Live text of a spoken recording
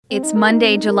It's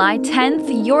Monday, July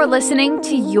 10th. You're listening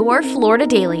to Your Florida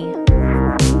Daily.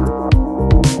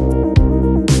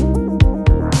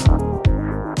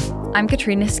 I'm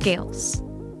Katrina Scales.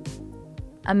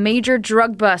 A major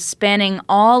drug bust spanning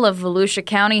all of Volusia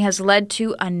County has led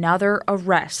to another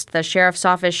arrest. The sheriff's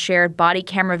office shared body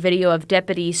camera video of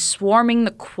deputies swarming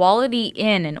the Quality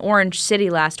Inn in Orange City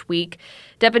last week.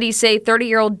 Deputies say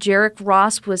 30-year-old Jarek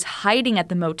Ross was hiding at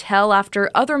the motel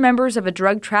after other members of a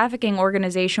drug trafficking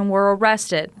organization were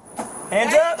arrested.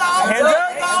 Hands up! Hands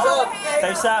up!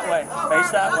 Face that way. Face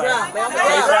that way.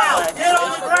 Face that way. Get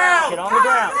on the ground! Get on the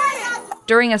ground.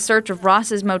 During a search of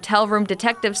Ross's motel room,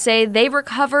 detectives say they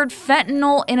recovered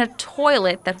fentanyl in a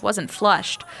toilet that wasn't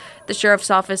flushed. The sheriff's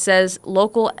office says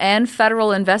local and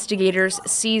federal investigators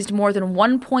seized more than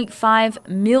 1.5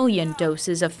 million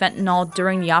doses of fentanyl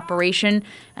during the operation,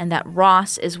 and that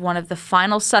Ross is one of the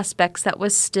final suspects that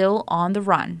was still on the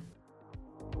run.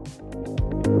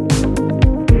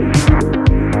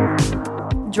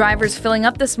 Drivers filling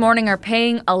up this morning are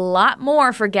paying a lot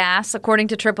more for gas. According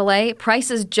to AAA,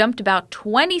 prices jumped about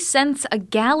 20 cents a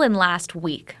gallon last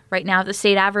week. Right now, the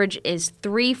state average is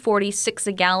 $3.46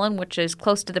 a gallon, which is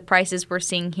close to the prices we're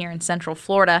seeing here in Central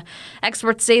Florida.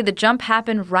 Experts say the jump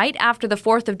happened right after the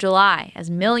 4th of July, as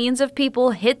millions of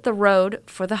people hit the road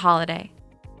for the holiday.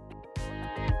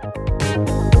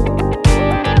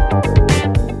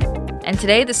 And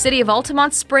today, the city of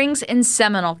Altamont Springs in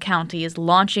Seminole County is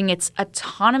launching its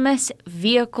autonomous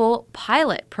vehicle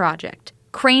pilot project.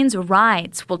 Cranes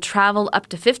rides will travel up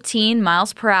to 15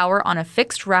 miles per hour on a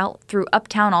fixed route through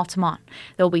uptown Altamont.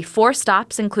 There will be 4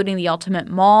 stops, including the Ultimate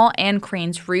Mall and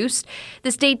Cranes Roost.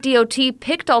 The state DOT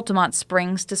picked Altamont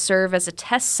Springs to serve as a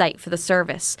test site for the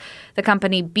service. The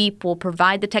company Beep will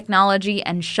provide the technology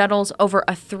and shuttles over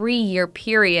a 3-year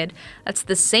period. That's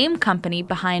the same company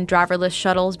behind driverless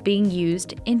shuttles being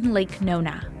used in Lake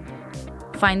Nona.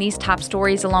 Find these top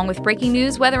stories along with breaking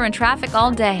news, weather, and traffic all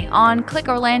day on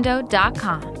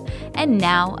clickorlando.com. And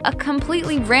now, a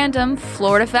completely random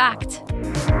Florida fact.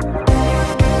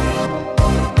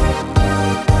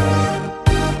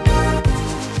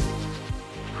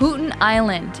 Houghton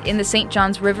Island in the St.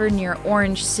 Johns River near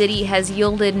Orange City has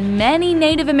yielded many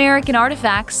Native American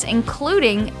artifacts,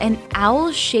 including an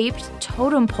owl-shaped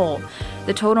totem pole.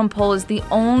 The totem pole is the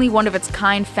only one of its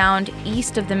kind found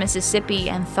east of the Mississippi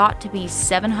and thought to be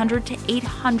 700 to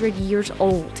 800 years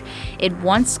old. It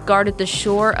once guarded the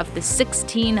shore of the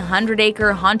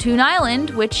 1,600-acre Houghton Island,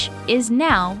 which is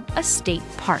now a state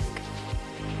park.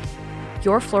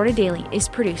 Your Florida Daily is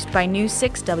produced by News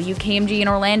 6 WKMG in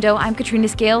Orlando. I'm Katrina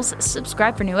Scales.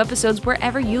 Subscribe for new episodes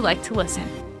wherever you like to listen.